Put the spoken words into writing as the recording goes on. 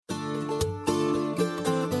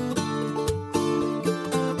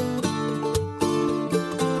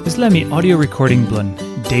Dispela me audio recording blun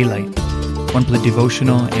Daylight. One play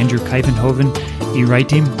devotional Andrew Kuyvenhoven,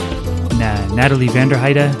 Ritim, na Natalie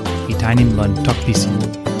Vanderheide, Tainim blun Tokpisin.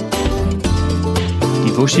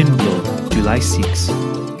 Devotion blo July 6.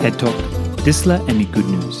 Head talk Dispela Em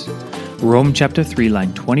Gutnius. Rome chapter 3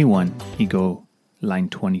 line 21, go line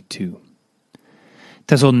 22.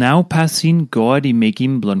 Tasol now Pasin God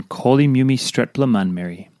mekim blun kolim Yumi stretpela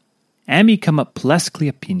manmeri. Ami kamap ples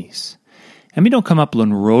klia pinis. Ami don't come up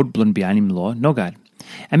blun road blun bihainim law, Nogat.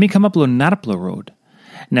 Ami come up blun narapela road.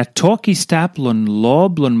 Na talki stap blun law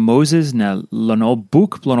blun Moses na blun ol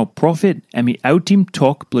book blun ol profet. Ami autim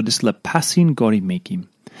talk blun Dispela Pasin God mekim.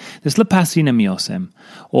 Dispela Pasin ami olsem.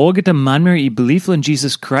 Olgeta manmeri bilip blun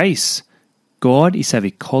Jisas Krais. God is a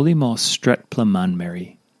kolim or stretpela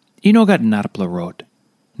manmeri. Nogat narapela road.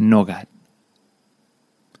 Nogat.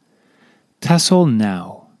 Tasol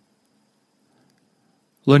now.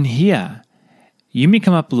 Lun here, Yumi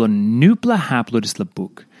come up lun nupela haplo Dispela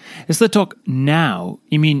book. Dispela talk now,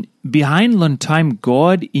 mean behind lun Taim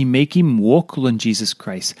God mekim walk lun Jisas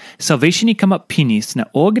Krais. Salvesen come up pinis na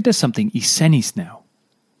Olgeta something senis now.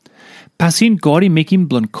 Pasin God mekim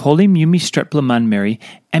blun kolim Yumi stretpela manmeri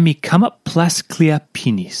and come up ples klia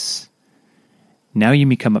pinis. Now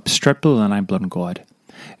Yumi come up stretpela and I blun God.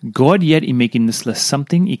 God yet making this less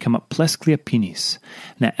something come up ples klia pinis.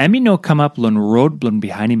 Now no come up lun road blun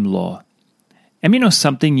bihainim law. No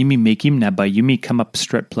something Yumi mekim na by Yumi come up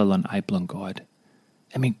stretpela lun I blun God.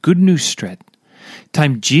 Good news stret.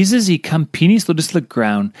 Taim Jisas come pinis lo Dispela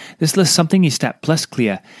ground. This less something stap ples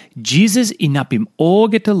klia. Jesus napim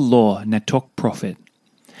Olgeta law na talk profet.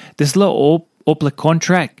 Dispela Olpela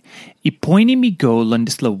Kontrak. Poini go lun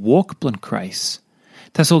Dispela walk blun Krais.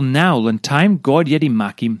 Tasol now lun Taim God yet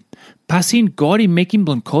mekim. Pasin God mekim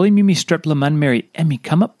blun kolim Yumi stretpela manmeri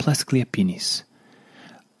come up ples klia pinis.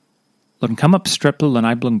 Lun come up stretpela lun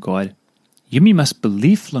I blun God. Yumi must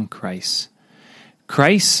believe lun Krais.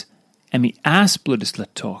 Krais as blun Dispela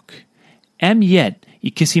talk. Yet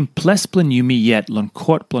kiss him ples blun Yumi yet lun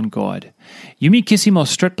court blun God. Yumi kiss him all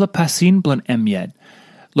stretpela Pasin blun yet.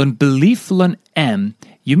 Lun belief lun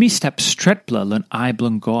Yumi stap stretpela lun I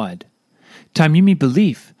blun God. Time Yumi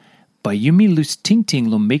believe, by Yumi lose ting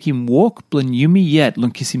lun make him walk blun Yumi yet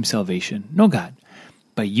lun kiss him salvation. Nogat.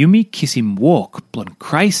 By Yumi kiss him walk blun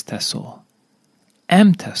Krais Tasol.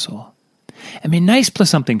 Tasol. Nice plus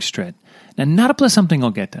something stret. Na narapela something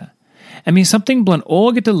Olgeta. Something blun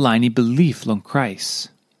Olgeta line belief lun Krais.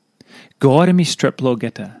 God stretpela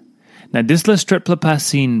Olgeta. Na Dispela stretpela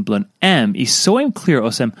Pasin blun is so clear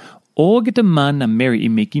olsem Olgeta manmeri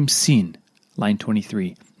make him sin. Line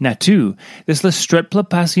 23. Now too, Dispela stretpela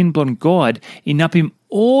Pasin blun God napim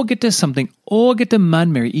Olgeta something Olgeta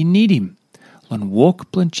manmeri need him. Lun walk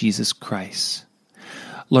blun Jisas Krais.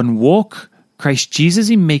 Lun walk Krais Jisas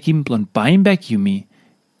mekim blun buying back Yumi.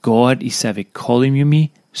 God kolim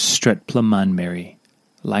Yumi stretpela manmeri.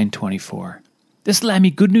 Line 24.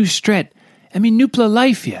 Dispela good news stret. Nupela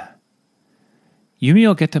life ya. Yumi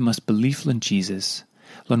Olgeta must believe lun Jesus.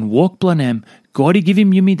 Lun walk blun God give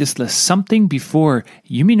him Yumi Dispela something before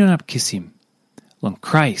Yumi no not kiss him. Lun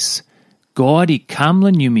Krais. God come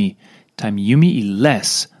lun Yumi. Time Yumi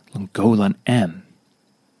less lun go lun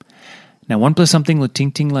Now one plus something lun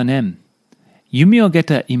ting lun Yumi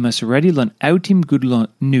Olgeta must ready lun autim good lun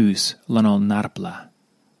news lun ol narapela.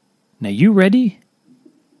 Now you ready?